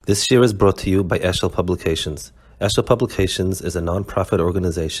This year is brought to you by Eshel Publications. Eshel Publications is a non-profit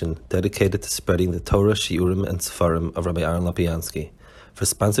organization dedicated to spreading the Torah, Shiurim, and Sefarim of Rabbi Aaron Lapiansky. For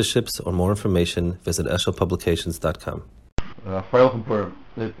sponsorships or more information, visit eshelpublications.com.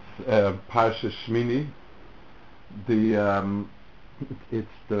 It's Parsha Shemini. It's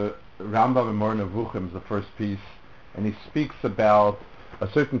the Rambam in Moreh Nevuchim is the first piece, and he speaks about a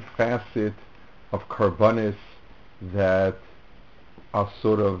certain facet of karbanis that are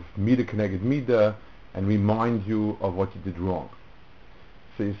sort of mida keneged mida and remind you of what you did wrong.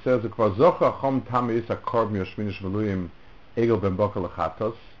 So he says, the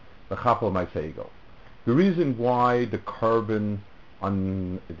reason why the carbon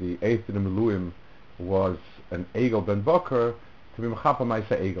on the 8th of the Meluim was an Egel ben Boker, to be Mechapel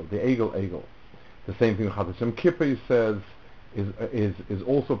Maisa Egel, the Egel. The same thing with Chatasim Kippur, he says, is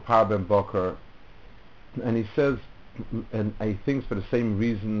also Par ben Boker. And he says, and I think for the same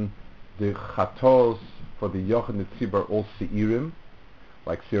reason, the Chatos for the Yochen Netzib are all Seirim,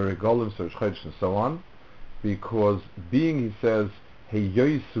 like Sirei Golim, Sirei Chodesh, and so on, because being, he says,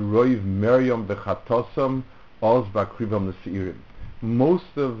 Heyois Roiv Miriam Bechatosam Oz Bakrivam Seirim.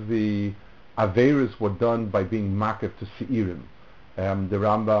 Most of the Averis were done by being makif to Seirim. The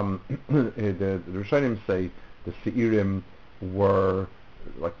Rambam, the Rishonim say the Seirim were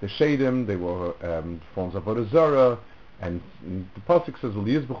like the Shadim, they were forms of Avodah Zarah, and the pasuk says,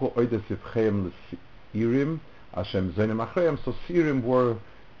 "V'liyizbechu oides yivcheim l'Seirim, Hashem zonim achreim." So Seirim were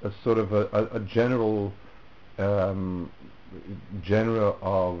a sort of a general genre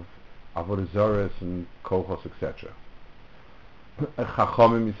of Avodah Zarah and Kochos, etc.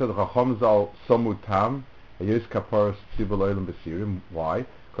 Chachamim, he said, Chacham zal somutam hayos kaparas tzibul olam b'Seirim. Why?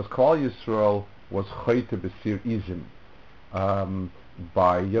 Because Klal Yisrael was chayte b'Seir izim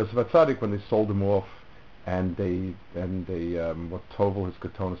by Yosef HaTzadik when they sold him off, and they what tovel his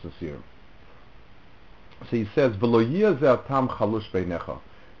ketonis and Seirim. So he says, "V'lo yiyeh tam chalush beinecha."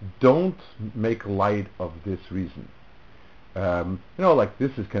 Don't make light of this reason. Like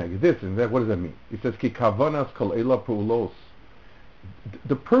this is connected, this and that. What does that mean? He says, "Ki kavanas kol ela pu'ulos."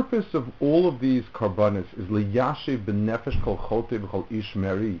 The purpose of all of these karbanis is liyashiv b'nefesh kol chote v'kol ish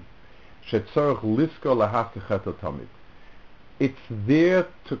meri shetzorach lisko lahafkechet tamid. It's there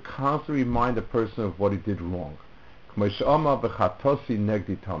to constantly remind a person of what he did wrong.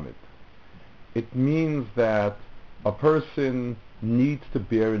 It means that a person needs to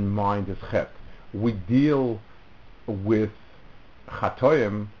bear in mind his chet. We deal with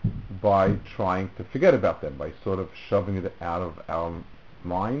chatoim by trying to forget about them, by sort of shoving it out of our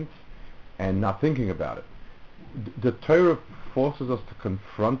minds and not thinking about it. The Torah forces us to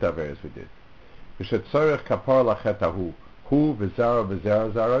confront our areas we did. So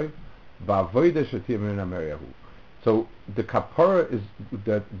the kapara is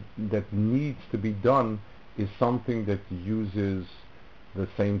that needs to be done is something that uses the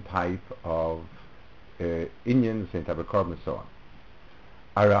same type of inyan, the same type of carbon, and so on.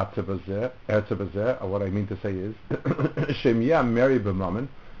 What I mean to say is, Shemiyah Mary b'mammon,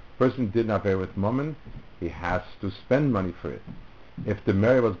 person did not bear with mammon, he has to spend money for it. If the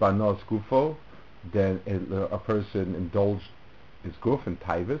Mary was banos gufo, then a person indulged his guf and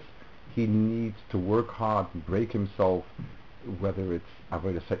taivas, he needs to work hard and break himself, whether it's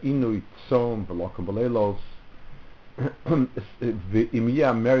avodah sa'inui, tzom, v'lokim b'leilos,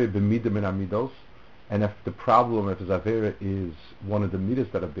 v'imiyah meri b'midah min amidos, and if the problem, if his avera is one of the midas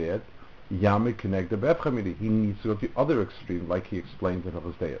that are bad, yamid connect the b'efchamidi, he needs to go to the other extreme, like he explained in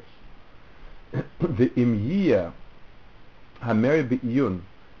Havos Deis. The imiyah hameri b'iyun,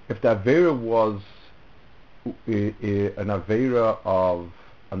 if the Avera was an Avera of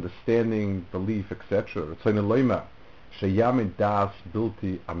understanding, belief, etc.,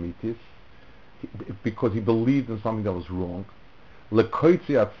 because he believed in something that was wrong,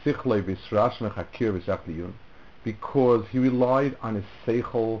 because he relied on his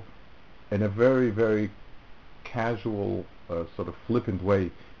seichel in a very, very casual, sort of flippant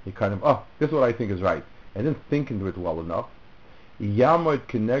way. He kind of, this is what I think is right. I didn't think into it well enough. He needs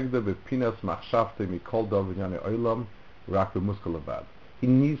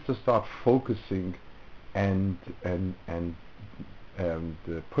to start focusing and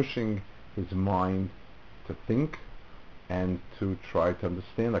pushing his mind to think and to try to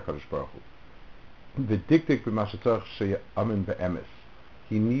understand HaKadosh Baruch Hu.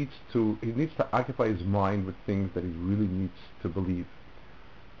 He needs to occupy his mind with things that he really needs to believe.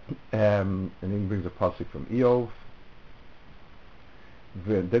 And then he brings a pasuk from Eov.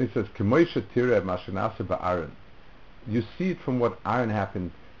 Then he says, you see it from what Aaron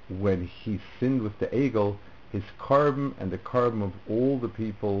happened when he sinned with the Egel. his carbon and the carbon of all the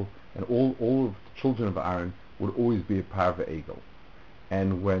people and all of the children of Aaron would always be a parva egel.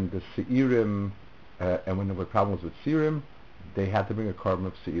 And when the Seirim, and when there were problems with Seirim, they had to bring a carbon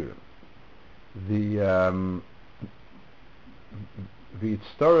of Seirim. The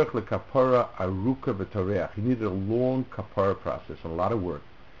Yitztorech lekapara aruka v'toreach. He needed a long kapara process and a lot of work.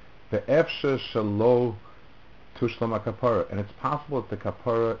 Ve'efshe shelo tushlam kapara, and it's possible that the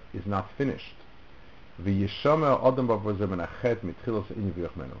kapara is not finished. V'yishama adam b'avozeh menachet mitchilos in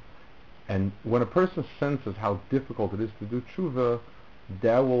v'yochmenu. And when a person senses how difficult it is to do tshuva,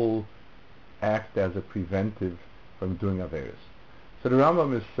 that will act as a preventive from doing averos. So the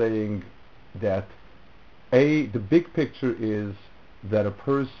Rambam is saying that the big picture is that a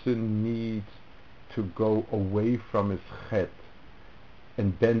person needs to go away from his chet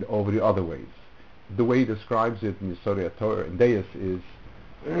and bend over the other ways. The way he describes it in Yesodei HaTorah and Deis is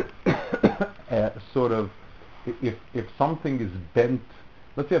sort of, if something is bent,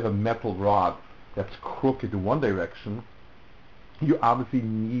 let's say you have a metal rod that's crooked in one direction, you obviously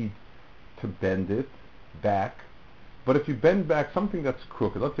need to bend it back. But if you bend back something that's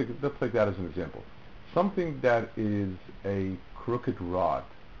crooked, let's take that as an example. Something that is a crooked rod,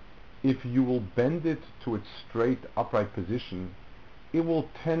 if you will bend it to its straight upright position, it will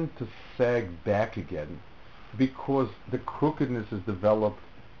tend to sag back again because the crookedness has developed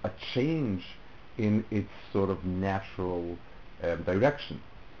a change in its sort of natural direction.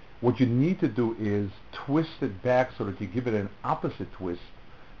 What you need to do is twist it back so that you give it an opposite twist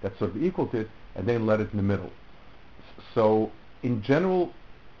that's sort of equal to it, and then let it in the middle. So in general,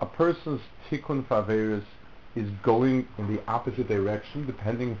 a person's tikkun faveris is going in the opposite direction,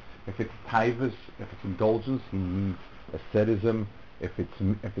 depending if it's taivas, if it's indulgence, he needs asceticism. If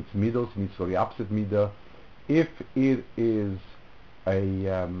it's midos, he needs to go the opposite midah. If it is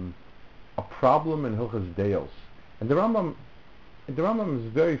a problem in Hilchas Deos, and the Rambam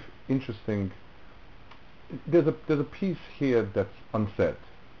is very interesting. There's a piece here that's unsaid.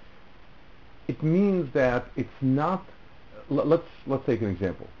 It means that it's not. Let's take an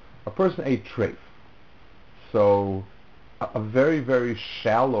example. A person ate treif. So a very, very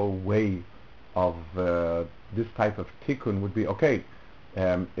shallow way of this type of tikkun would be, okay,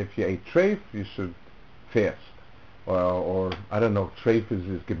 if you ate treif, you should fast. Or I don't know, treif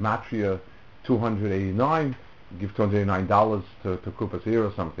is gematria 289, give $289 to Kupas here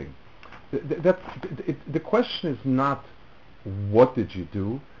or something. The question is not what did you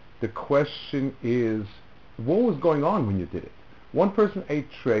do, the question is what was going on when you did it. One person ate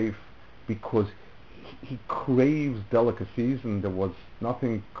treif because he craves delicacies and there was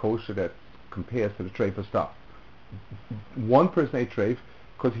nothing kosher that compares to the treif stuff. One person ate treif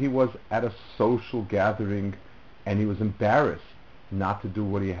because he was at a social gathering and he was embarrassed not to do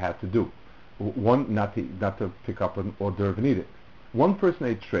what he had to do. Not to pick up an hors d'oeuvre and eat it. One person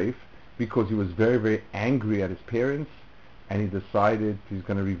ate treif because he was very, very angry at his parents and he decided he's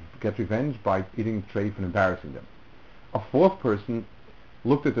going to get revenge by eating treif and embarrassing them. A fourth person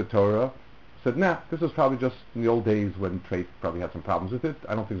looked at the Torah, said, nah, this was probably just in the old days when treif probably had some problems with it.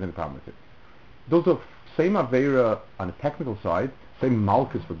 I don't think there's any problem with it. Those are same Aveira on the technical side, same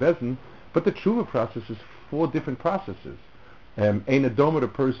Malkus for Bezin, but the tshuva process is 4 different processes. Ein Adom, the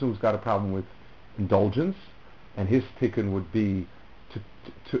person who's got a problem with indulgence, and his tikkun would be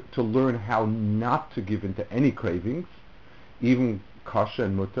to learn how not to give into any cravings, even kasha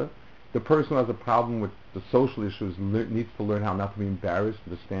and mutter. The person who has a problem with the social issues needs to learn how not to be embarrassed,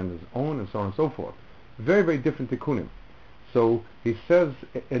 to stand his own, and so on and so forth. Very, very different tikkunim. So he says,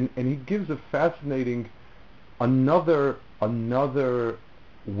 and he gives a fascinating another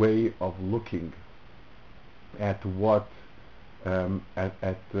way of looking at what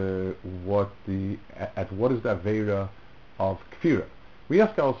what is the avera of kfira. We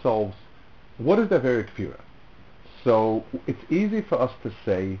ask ourselves, what is the avera kfira? So it's easy for us to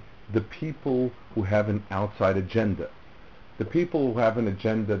say the people who have an outside agenda, the people who have an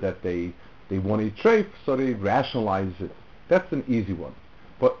agenda that they want to eat treif, so they rationalize it. That's an easy one.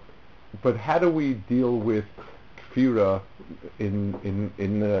 But how do we deal with kfira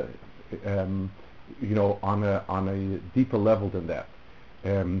on a deeper level than that?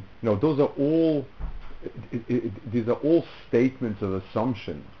 Those are all these are all statements of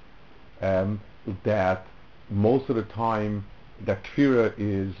assumption that most of the time that kfira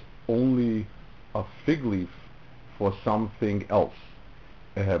is only a fig leaf for something else.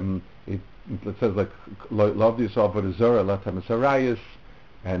 It says like love yourself with a zara, let them sarayis,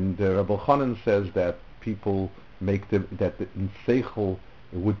 and Rabbi Chanan says that people make that in seichel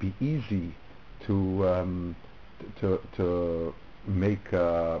it would be easy to make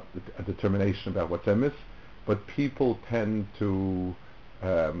a determination about what's emes. but people tend to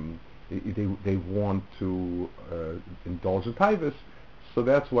they want to indulge in taivas, so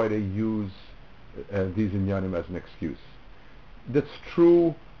that's why they use these inyanim as an excuse. That's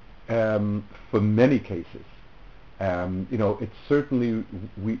true for many cases. It's certainly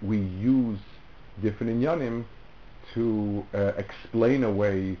we use different inyanim to explain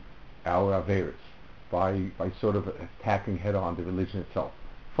away our averis by sort of attacking head on the religion itself.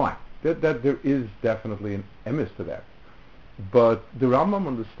 Fine, that there is definitely an emes to that, but the Rambam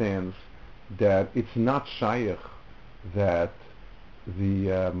understands that it's not shaykh that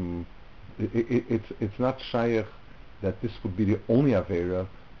it's not shaykh that this would be the only avera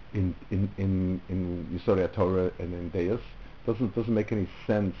in Yesodei HaTorah and in Deis. Doesn't make any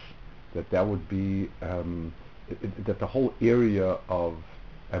sense that would be that the whole area of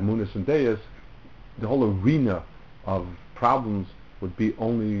Amunis and Deis, the whole arena of problems would be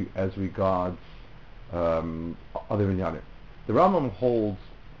only as regards other inyanim. The Rambam holds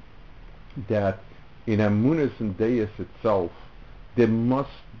that in Amunis and Deis itself there must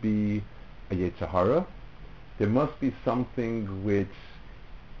be a Yetzirah, there must be something which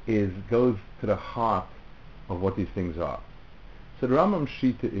goes to the heart of what these things are. So the Rambam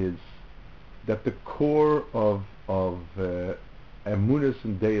Shita is that the core of Emunis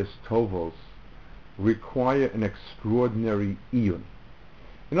and Deis Tovos require an extraordinary iyun.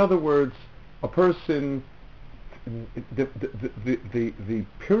 In other words, a person, the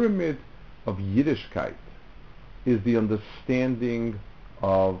pyramid of Yiddishkeit is the understanding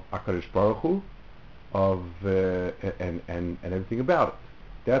of HaKadosh Baruch Hu, and everything about it.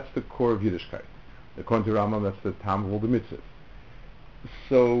 That's the core of Yiddishkeit. According to Rambam, that's the tam of all the mitzvahs.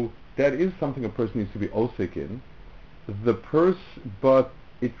 So that is something a person needs to be osik in. But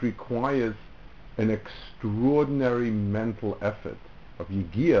it requires an extraordinary mental effort of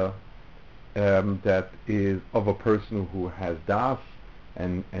yigia that is of a person who has das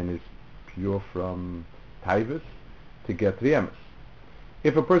and is pure from taivas to get to the emes.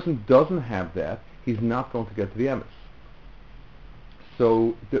 If a person doesn't have that, he's not going to get to the emes.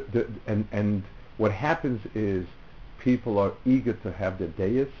 So and what happens is people are eager to have their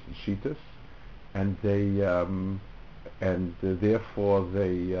deis and shitas, and therefore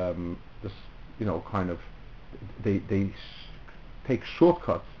they they take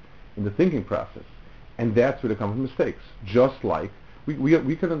shortcuts in the thinking process, and that's where they come from mistakes. Just like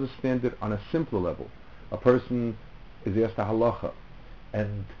we can understand it on a simpler level. A person is asked a halacha,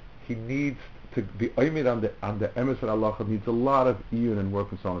 and he needs to be oimid on the emes and halacha, needs a lot of iyun and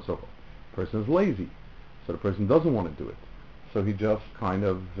work and so on and so forth. The person is lazy, so the person doesn't want to do it, so he just kind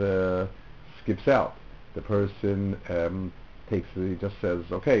of skips out. The person he just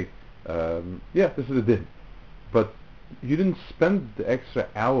says, okay, this is a din, but you didn't spend the extra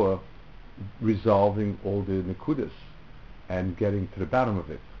hour resolving all the nekudas and getting to the bottom of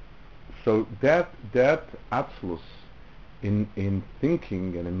it. So that atzlus in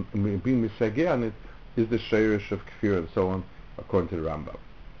thinking and in being misageh on it is the sheirish of kfir and so on, according to the Rambam.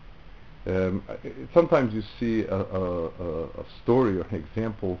 Sometimes you see a story or an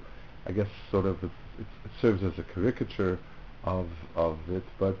example, I guess sort of it serves as a caricature of it,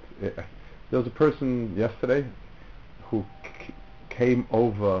 but there was a person yesterday who came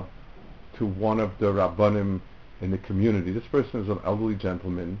over to one of the rabbanim in the community. This person is an elderly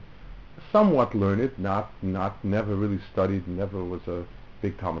gentleman, somewhat learned, never really studied, never was a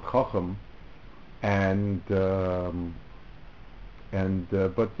big Talmud Chacham, but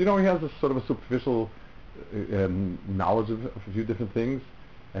he has a sort of a superficial knowledge of a few different things,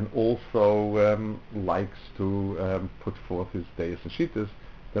 and also likes to put forth his deis and shitas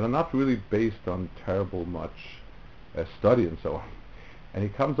that are not really based on terrible much study and so on. And he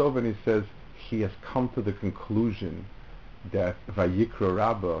comes over and he says he has come to the conclusion that Vayikra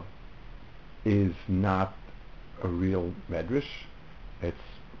Rabbah is not a real medrash. It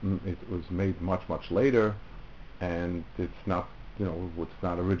was made much later, and it's not it's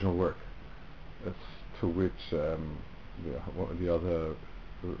not original work. It's to which the other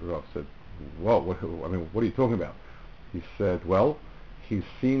Rav said, "Whoa, what are you talking about?" He said, "Well, he's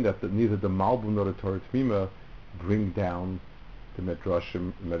seen that neither the Malbim nor the Torah Tmima bring down the Medrash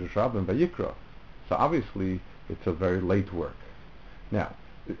Rabbah and Vayikra. So obviously it's a very late work." Now,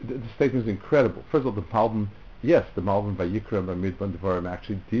 the statement is incredible. First of all, the Malbim Vayikra and Bamidbar and Devarim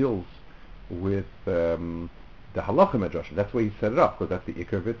actually deals with the halacha Medrash. That's why he set it up, because that's the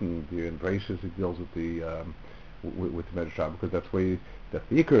ikar of it, and the Embraces it deals with the with the Medrash Rabbah, because that's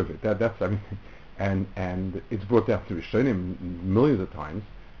the ikar of it. And it's brought down to Rishonim millions of times,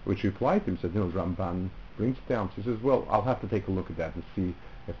 which replied to him, said, Ramban brings it down. So he says, well, I'll have to take a look at that and see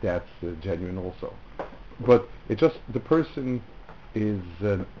if that's genuine also. but it just, the person is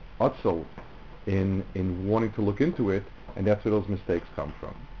an otzel in wanting to look into it, and that's where those mistakes come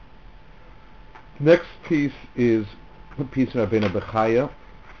from. Next piece is a piece from Rabbeinu Bechaya,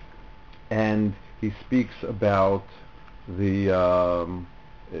 and he speaks about the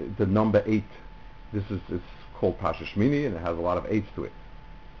number 8. It's called Pasha Shemini, and it has a lot of 8s to it.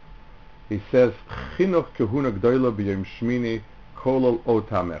 He says, Chinuch kehuna gdoila b'yom Shemini kolol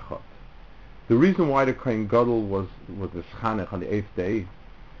otam echad. The reason why the Kohen Gadol was this Chanech on the 8th day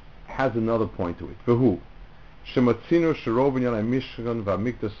has another point to it. V'hu shematzinu sherov inyan ha'mishkan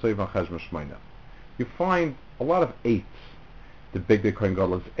v'hamikdash soiv ha'cheshbon shmeina. You find a lot of 8s. The big day Kohen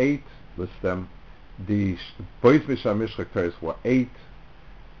Gadol is 8. List them. The Bois Mishah Mishrak were 8.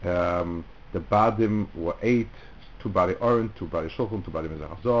 The Badim were 8. 2 Bari Oren, 2 Bari Shulchan, 2 Bari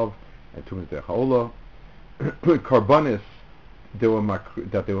Mezach Zov, and 2 Mezach Ha'olah. Karbanis, they were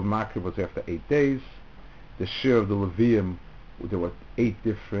makriv was after 8 days. The share of the Levium, there were 8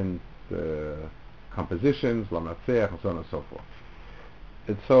 different compositions, Lamatzeach, and so on and so forth.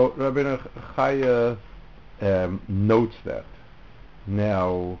 And so Rabbeinu Chaya notes that.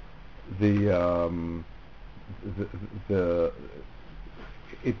 Now, it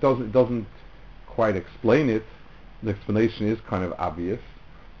doesn't quite explain it. The explanation is kind of obvious,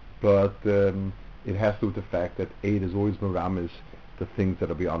 but it has to do with the fact that 8 is always meramis, the things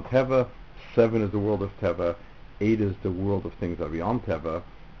that are beyond Teva. 7 is the world of Teva. 8 is the world of things that are beyond Teva,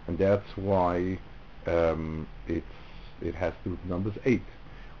 and that's why it has to do with numbers 8.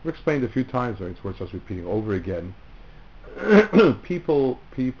 We've explained a few times, right? It's worth just repeating over again. People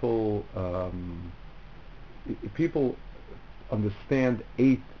understand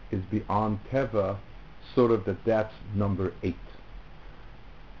 8 is beyond Teva, sort of that's number 8.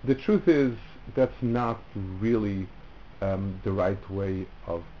 The truth is that's not really the right way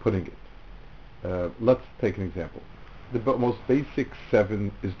of putting it. Let's take an example. The most basic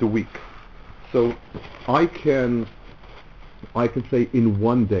 7 is the week. So I can say in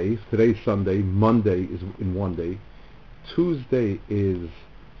one day, today's Sunday, Monday is in one day, Tuesday is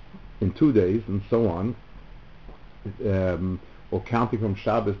in 2 days, and so on. Or counting from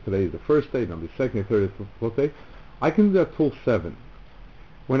Shabbos, today is the first day, then the second, third, fourth day. I can do that till 7.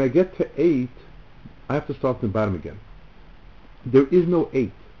 When I get to 8, I have to start from the bottom again. There is no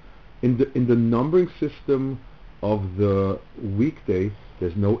 8. In the numbering system of the weekday,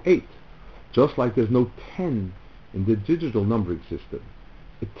 there's no 8. Just like there's no 10 in the digital numbering system.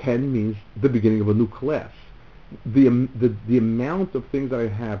 10 means the beginning of a new class. The amount of things that I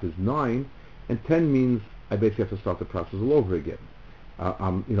have is 9, and 10 means I basically have to start the process all over again.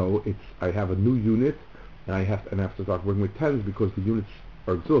 I have a new unit, and I have to start working with 10s because the units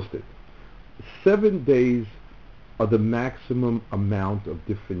are exhausted. 7 days are the maximum amount of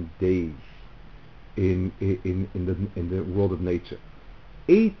different days in the world of nature.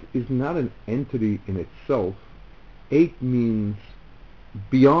 8 is not an entity in itself. 8 means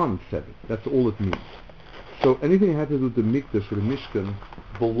beyond 7. That's all it means. So anything that had to do with the Mikdash or the Mishkan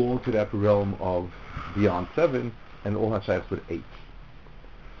belonged to that realm of beyond 7, and all had shaykhs with 8.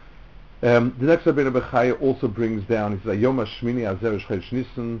 The next Rabbeinu Bechaya also brings down, he says, Yom HaShmini Azer Shchedesh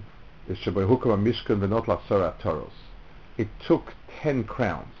Nisan Shebei Hukam HaMishkan V'not L'Asara HaToros. It took 10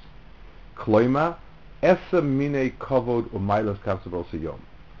 crowns. Kloima Esa Minei Kavod U'Mailas Kavsabos Yom.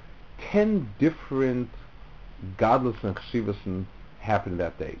 10 different godless and chshivas happened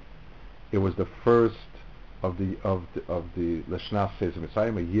that day. It was the first of the Lashnas Seis of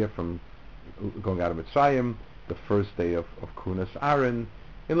Mitzrayim, a year from going out of Mitzrayim, the first day of Kunas Aaron.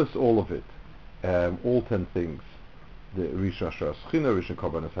 It lists all of it, all 10 things. The Rishon Asher Aschina, Rishon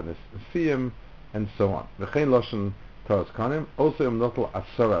Korbanos HaNesiyim, and so on. V'chein Lashon Toros Kanim, also Yom Notel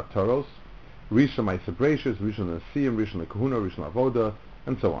Asara Toros, Rishon Ma'aseh Bereishis, Rishon Nesiyim, Rishon Lekahuna, Rishon Avoda,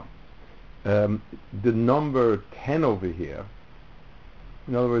 and so on. The number 10 over here,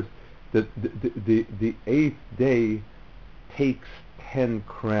 in other words, the 8th day takes 10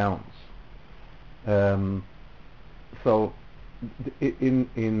 crowns. So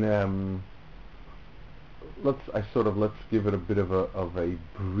let's give it a bit of a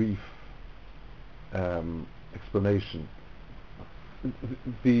brief explanation.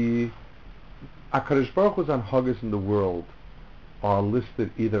 The HaKadosh Baruch Hu's anhagas in the world are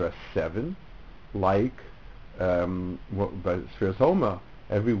listed either as 7, like by Sfiras Homa,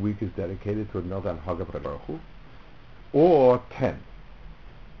 every week is dedicated to another anhaga of Baruch Hu, or 10.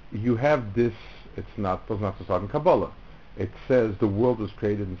 You have this. Doesn't have to start in Kabbalah. It says the world was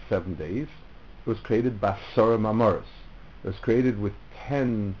created in 7 days. It was created by Sora Mamoris. It was created with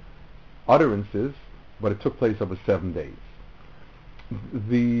 10 utterances, but it took place over 7 days.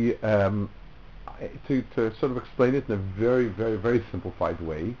 to sort of explain it in a very, very, very simplified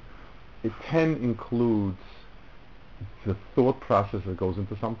way, 10 includes the thought process that goes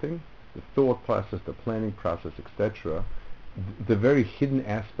into something, the thought process, the planning process, etc., the very hidden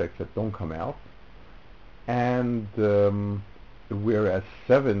aspects that don't come out, and whereas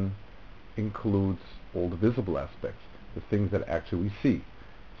 7 includes all the visible aspects, the things that actually we see.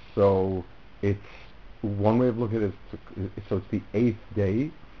 So it's one way of looking at it. So it's the 8th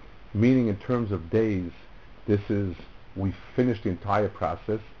day, meaning in terms of days, we finished the entire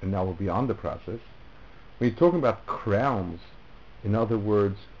process, and now we're beyond the process. When you're talking about crowns, in other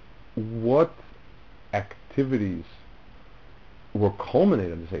words, what activities were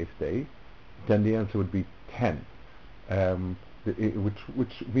culminated on this 8th day, then the answer would be 10,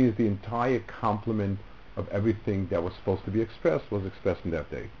 which means the entire complement of everything that was supposed to be expressed was expressed in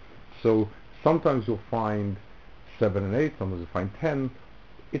that day. So sometimes you'll find 7 and 8, sometimes you'll find 10.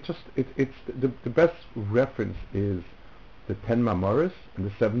 It's the best reference is the 10 Mamoris and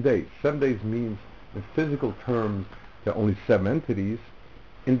the 7 days. 7 days means, in physical terms, there are only 7 entities.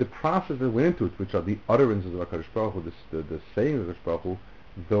 In the process that went into it, which are the utterances of HaKadosh Baruch Hu, the sayings of HaKadosh Baruch Hu,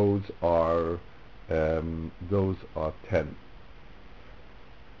 those are 10.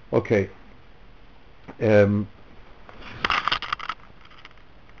 Okay. The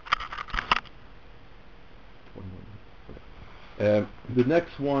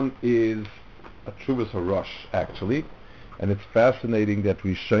next one is a Truvas Harosh, actually, and it's fascinating that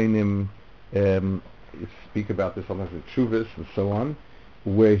Rishonim speak about this sometimes in Truvas and so on,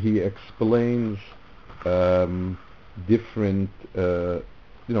 where he explains different,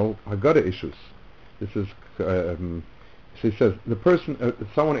 Haggadah issues. This is, so he says,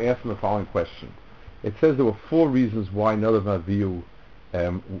 someone asked him the following question. It says there were 4 reasons why Nadav and Avihu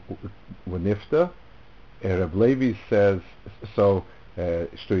were nifta. Reb Levi says, so,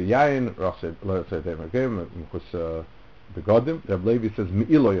 Shtoy Yayin, Reb Levi says,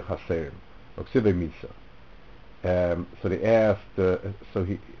 Me'ilo Yechaserim, Oksive Misa. So they asked, so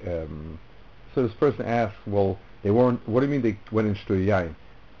this person asked, well, they weren't, what do you mean they went in Shtoy Yayin?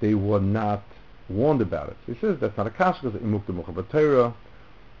 They were not warned about it. So he says that's not a kasha because imuk the HaTorah,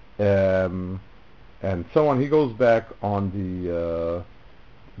 and so on. He goes back on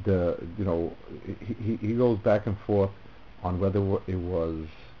he goes back and forth on whether it was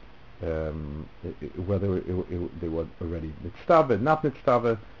they were already mitzvah, not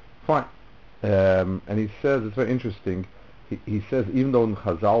mitzvah. Fine. And he says it's very interesting. He says even though in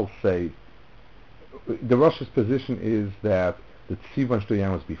Chazal say the Rosh's position is that the Tzivan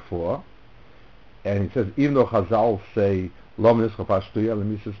Shtoyan was before, and he says even though Chazal say Lo Minischa Pashtoya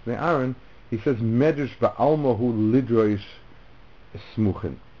Lemises Bnei Aaron, he says Medrash Ba'almahu Lidroish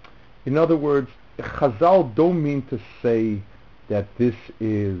Smuchin. In other words, Chazal don't mean to say that this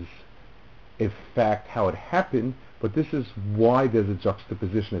is in fact how it happened, but this is why there's a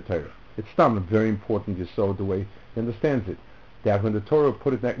juxtaposition in Torah. It's not a very important Yesod the way he understands it. That when the Torah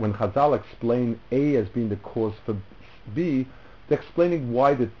put it, when Chazal explain A as being the cause for B, they're explaining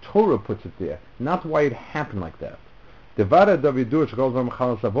why the Torah puts it there, not why it happened like that. He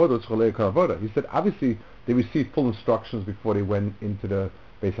said obviously they received full instructions before they went into the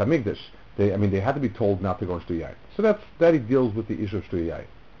Beis Hamikdash. They had to be told not to go to Shtuyai. So that he deals with the issue of Shtuyai.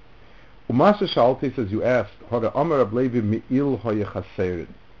 Umasha Shalti says, you asked, what does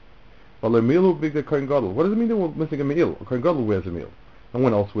it mean they were missing a me'il? A Kohen Gadol wears a me'il. No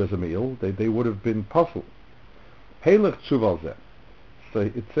one else wears a me'il. They would have been puzzled. Heilech tshuva zeh. So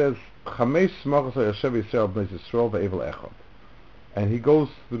it says, Chamesh smachos hayashev Yisrael b'nei Yisrael ve'evel echad. And he goes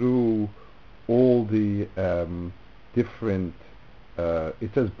through all the different,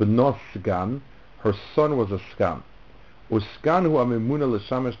 it says, B'nos Sgan, her son was a Sgan. Uskan hu amemuna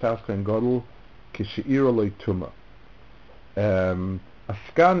l'shamesh tas Kohen Gadol kishe'ira lo tuma. A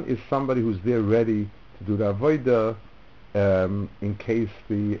Skan is somebody who's there ready to do the avodah in case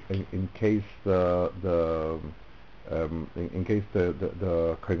the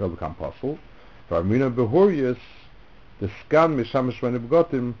Kohen Gadol become apostle. For Amina Behorius, the Skan mishamesh v'nei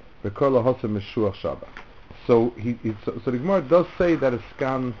begotim v'kol ha'hosem mishuach Shabbat. So the Gemara does say that a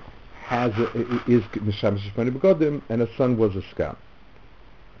Skan is mishamesh v'nei begotim, and a son was a Skan.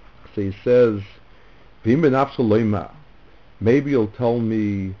 So he says, V'im b'nafsho lo'ima. Maybe you'll tell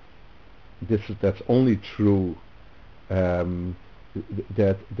me that's only true.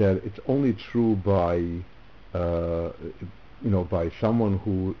 That it's only true by by someone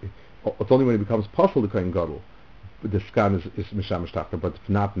who it's only when he becomes possible to Kohen Gadol the Skan is Mishamish Tachta, but if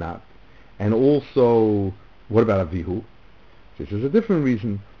not. And also, what about Avihu? This is a different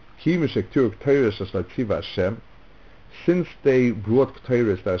reason. Since they brought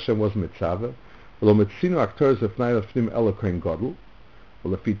Ketores that Hashem was mitzvah, ולא מצינו HaTorah לפני לפנים אלא כהן גדול,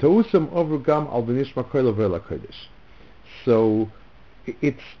 ולפי תאוסם עברו גם על בנשמה כל עובר לקודש. So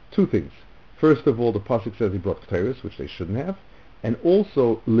it's two things. First of all, the pasuk says he brought Ketores, which they shouldn't have, and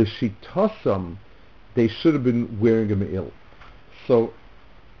also l'shitasam, they should have been wearing a me'il. So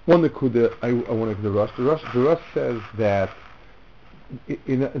one nekuda I want to the Rush. The Rush says that the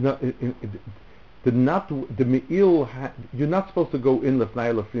me'il you're not supposed to go in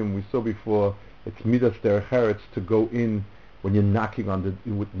lefnai lefnim. We saw before it's midas derech eretz to go in when you're knocking on the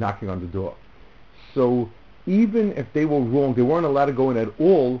door. So even if they were wrong, they weren't allowed to go in at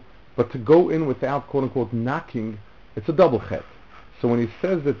all. But to go in without quote unquote knocking, it's a double chet. So when he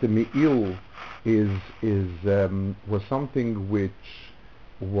says that the me'il was something which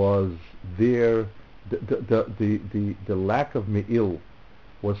was there, the lack of me'il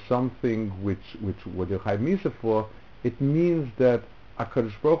was something which what you're chayv misa for. It means that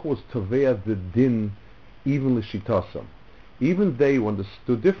HaKadosh Baruch Hu was tovea the din even l'shitasam. Even they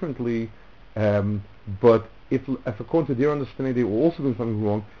understood differently, but if according to their understanding they were also doing something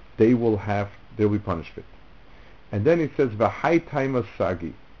wrong, they'll be punished for it. And then it says v'hai taima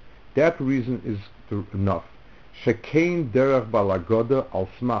sagi. That reason is enough. Shekein derech balagoda al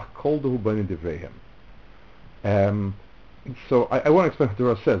smach kol dehu b'nei divreihem. So I want to explain what the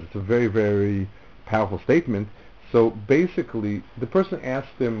Torah says. It's a very, very powerful statement. So basically, the person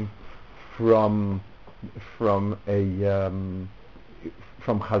asked him from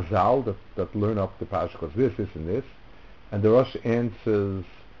Chazal that learn up the Parashas this, and this, and the Rosh answers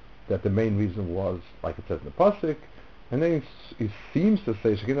that the main reason was, like it says in the pasuk, and then he seems to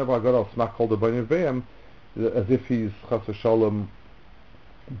say Shekin Abagad al Smach Kol Debayin Ve'em, as if he's Chas v'Shalom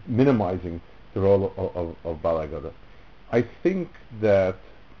minimizing the role of Balagada. I think that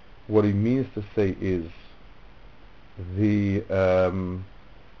what he means to say is the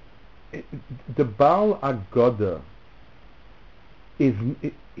Baal Agoda is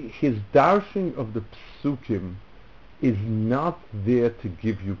his darshan of the psukim is not there to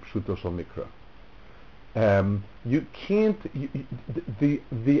give you pshuto shel mikra. You can't.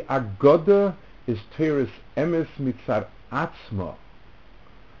 The Agoda is teres emes mitzar atzma,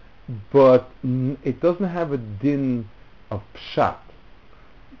 but it doesn't have a din of pshat.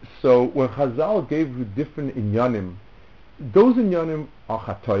 So when Chazal gave you different inyanim, those inyanim are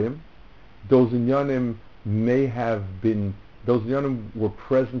chatoyim. Those inyanim were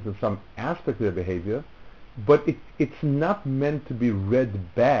present in some aspect of their behavior, but it's not meant to be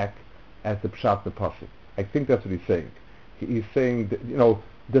read back as the pshat in the pasuk. I think that's what he's saying. He's saying that,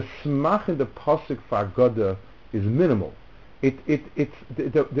 the smach in the pasuk for Agoda is minimal.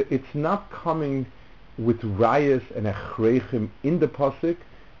 It's not coming with rayas and echreichim in the pasuk,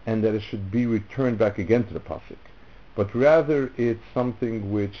 and that it should be returned back again to the pasuk, but rather it's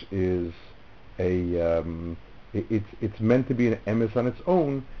something which is it's meant to be an emes on its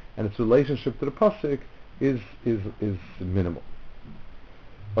own, and its relationship to the pasuk is minimal.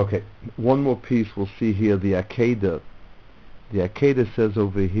 Okay, one more piece we'll see here. The Akedah. The Akedah says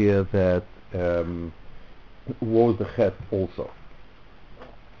over here that what was the chet also?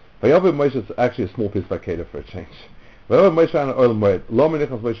 Vayav Moshe is actually a small piece of Akedah for a change. Vayav Moshe an oil moed lo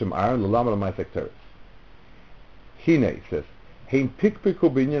menichas Moshe Aaron l'lam l'maisek teres. Hine says hein pikpiku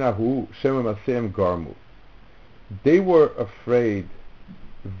b'inyan shem maseim garmu. They were afraid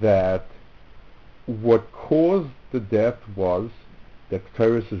that what caused the death was that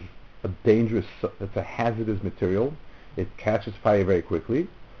Keteris is it's a hazardous material. It catches fire very quickly.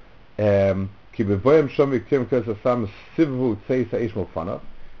 Ki bevoyim shom yiktim Keteris asam sivvu tzeis ha'esh molfanav.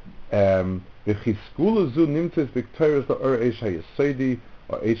 V'chiskula zu nimtzes b'Keteris la'or eish ha'Yesodei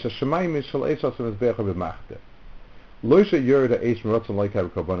or eish ha'Shemini shel eish ha'Sem ezbecha b'machde. Lo she'yor ha'eish meratzon like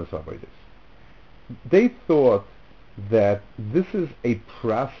ha'Karbanos ha'avodos. They thought that this is a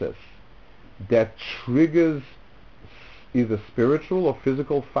process that triggers either spiritual or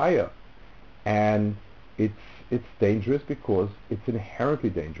physical fire, and it's dangerous because it's inherently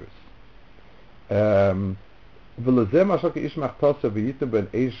dangerous. They and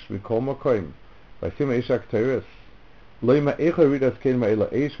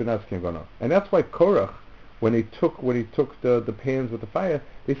that's why Korach, when he took the pans with the fire,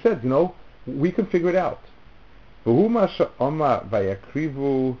 they said, we can figure it out.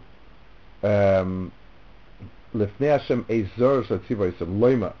 Lefnei Hashem Ezer Shatzivaisem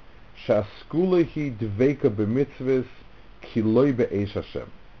Loima Shaskula Hi Dveika B'Mitzvahs Ki Loi Be'esh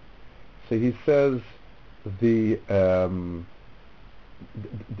Hashem. So he says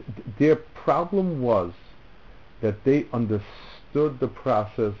their problem was that they understood the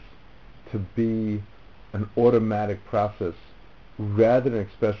process to be an automatic process rather than an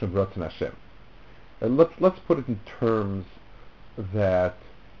expression of Ratzon Hashem. let's put it in terms that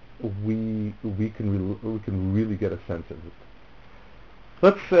we can really get a sense of it.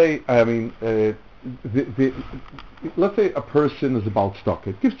 Let's say, let's say a person is about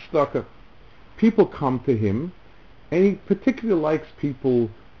tzedakah. Gives tzedakah. People come to him, and he particularly likes people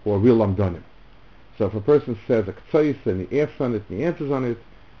who are real lamdanim. So if a person says a k'tzayis and he asks on it and he answers on it,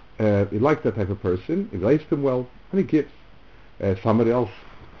 he likes that type of person. He relates to him well, and he gives. Somebody else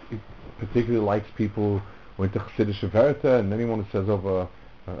particularly likes people who went to Chassidish Verta, and anyone who says over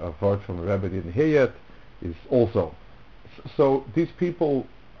a word from a Rebbe didn't hear yet is also. So these people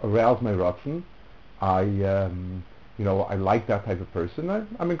arouse my ratzon. I like that type of person.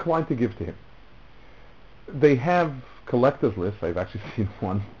 I'm inclined to give to him. They have collectors lists. I've actually seen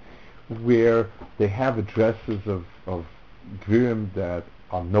one where they have addresses of Gvirim that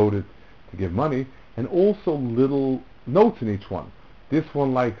are noted to give money, and also little notes in each one. This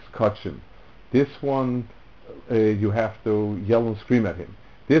one likes kachim. This one you have to yell and scream at him.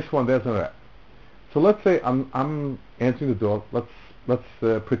 This one, there's no that. So let's say I'm answering the door. Let's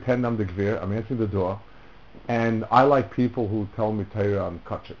pretend I'm the Gvir. I'm answering the door, and I like people who tell me Torah and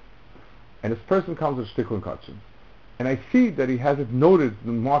kachim. And this person comes with shtickl and kachim, and I see that he has it noted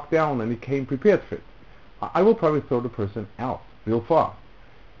and marked down, and he came prepared for it. I will probably throw the person out real far,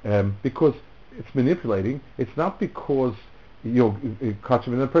 because it's manipulating. It's not because kachim,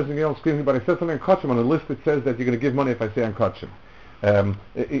 and the person screaming, but I said something on kachim on the list that says that you're going to give money if I say on kachim.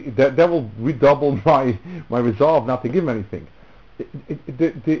 That will redouble my resolve not to give him anything.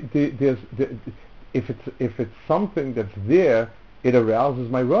 If it's something that's there, it arouses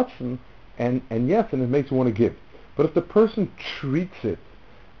my ratzon, and yes, and it makes me want to give. But if the person treats it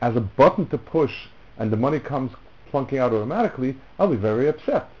as a button to push and the money comes plunking out automatically, I'll be very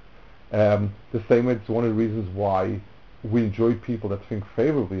upset. The same way, it's one of the reasons why we enjoy people that think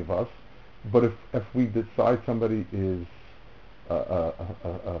favorably of us. But if we decide somebody is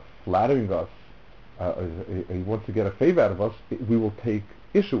flattering us, he wants to get a favor out of us, we will take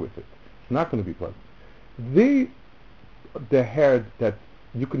issue with it. It's not going to be pleasant. The hair that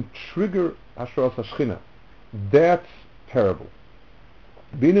you can trigger Ashras HaShechina, that's terrible.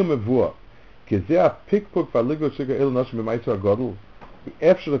 Binu mevua, kezeh pikpuk v'aligo shiga el nashim b'maitzah agadol,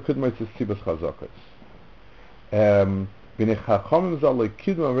 efshel akudmaitzah sibas chazakos. B'nei chachamim zal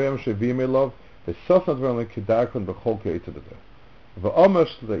lekidum areim shevim elov, v'sosnat v'rem lekidarkon b'chol ke'etzadeh.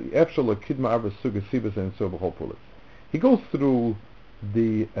 V'omesh efshel lekidum arba suga sibas and so b'chol pulis. He goes through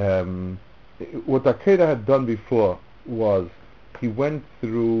the what HaTorah had done before was he went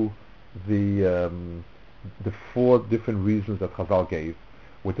through the 4 different reasons that Chazal gave,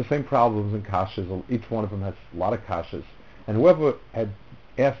 with the same problems and kashas. Each one of them has a lot of kashas, and whoever had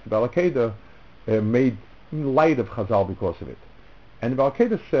asked Bal HaKedah made light of Chazal because of it. And Bal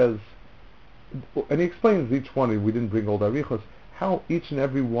HaKedah says, and he explains each one. We didn't bring all the arichos, how each and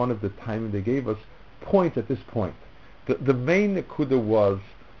every one of the time they gave us points at this point. The main nekuda was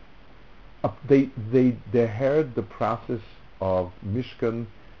they heard the process of Mishkan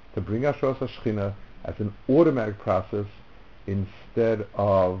to bring Ashras HaShechina as an automatic process instead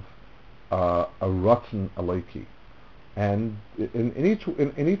of a Ratzon Aleiki. And in each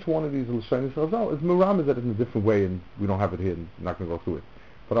one of these Lashonis Chazal, it's Muram is that in a different way, and we don't have it here, and I'm not going to go through it.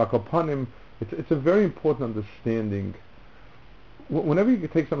 But Akapanim, it's a very important understanding. Whenever you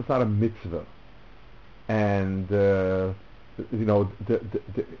take something that's not a mitzvah, and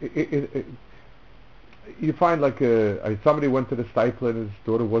you find like somebody went to the stipler and his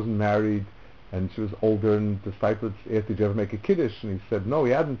daughter wasn't married and she was older, and the stipler asked, did you ever make a kiddush? And he said, no,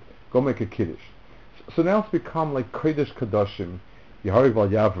 he hadn't. Go make a kiddush. So now it's become like Kodesh Kadoshim, Yahari Val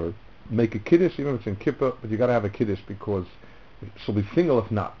Yaver, make a kiddush even if it's in Kippur, but you got to have a kiddush because she'll be single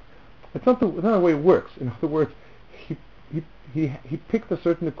if not. It's not the way it works. In other words, he picked a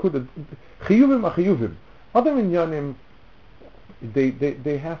certain nekuda. Chiyuvim are chiyuvim. Other minyanim,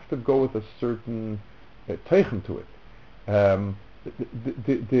 they have to go with a certain teichen to it.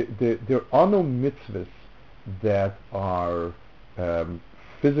 There are no mitzvahs that are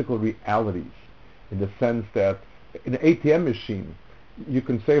physical realities, in the sense that in an ATM machine, you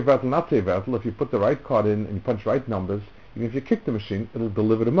can say vertel, not say vertel. If you put the right card in and you punch right numbers, even if you kick the machine, it'll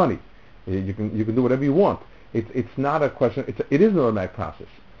deliver the money. You can do whatever you want. It's not a question. It is an automatic process.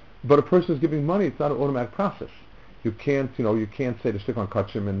 But a person is giving money. It's not an automatic process. You can't say the shtick on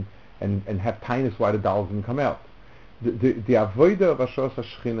kachim and have tinus why the dollars didn't come out. The avodah of Ashras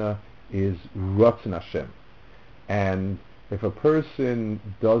HaShechina is Ratzon Hashem, and if a person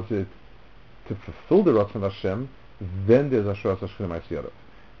does it to fulfill the Ratzon Hashem, then there's Ashras HaShechina Ma'asiyarav.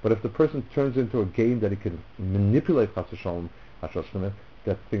 But if the person turns into a game that he can manipulate Chas v'Shalom Ashras HaShechina,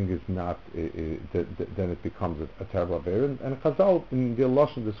 that thing is not, then it becomes a terrible affair. And Chazal in the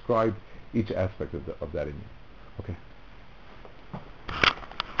Lashon describe each aspect of that in you. Okay.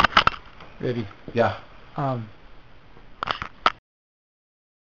 Ready. Yeah.